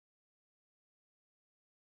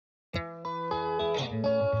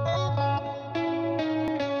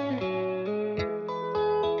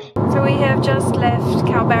So we have just left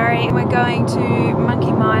Kalbarri and we're going to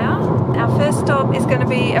Monkey Mia. Our first stop is going to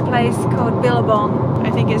be a place called Billabong. I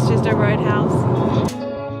think it's just a roadhouse.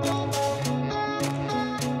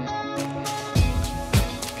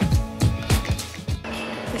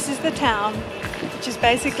 This is the town, which is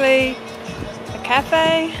basically a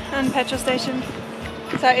cafe and petrol station.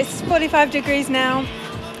 So it's 45 degrees now,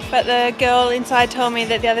 but the girl inside told me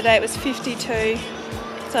that the other day it was 52.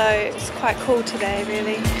 So it's quite cool today,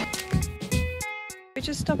 really. We're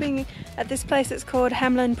just stopping at this place that's called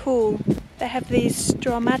Hamlin Pool. They have these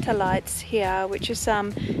stromata lights here, which are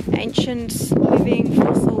some ancient living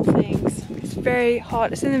fossil things. It's very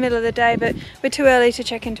hot. It's in the middle of the day, but we're too early to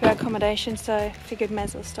check into our accommodation, so I figured may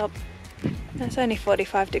as well stop. And it's only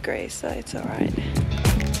 45 degrees, so it's alright.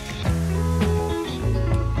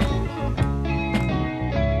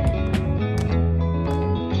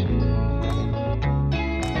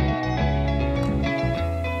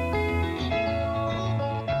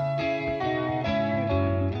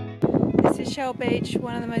 This is Shell Beach,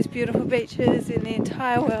 one of the most beautiful beaches in the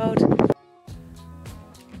entire world.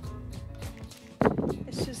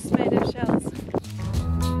 It's just made of shells.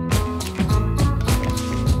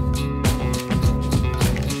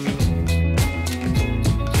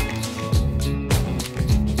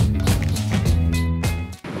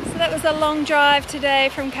 So that was a long drive today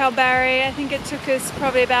from Kalbarri. I think it took us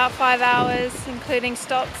probably about 5 hours, including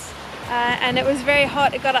stops. And it was very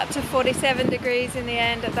hot. It got up to 47 degrees in the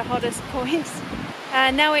end at the hottest points.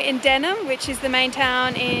 Now we're in Denham, which is the main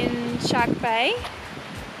town in Shark Bay.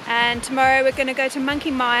 And tomorrow we're going to go to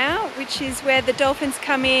Monkey Mia, which is where the dolphins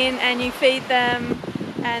come in and you feed them,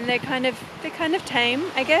 and they're kind of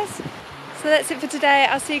tame, I guess. So that's it for today.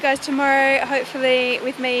 I'll see you guys tomorrow, hopefully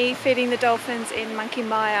with me feeding the dolphins in Monkey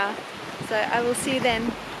Mia. So I will see you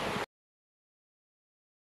then.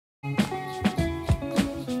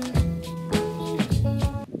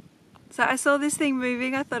 So I saw this thing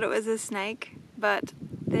moving. I thought it was a snake, but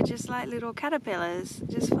they're just like little caterpillars,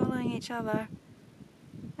 just following each other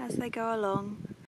as they go along.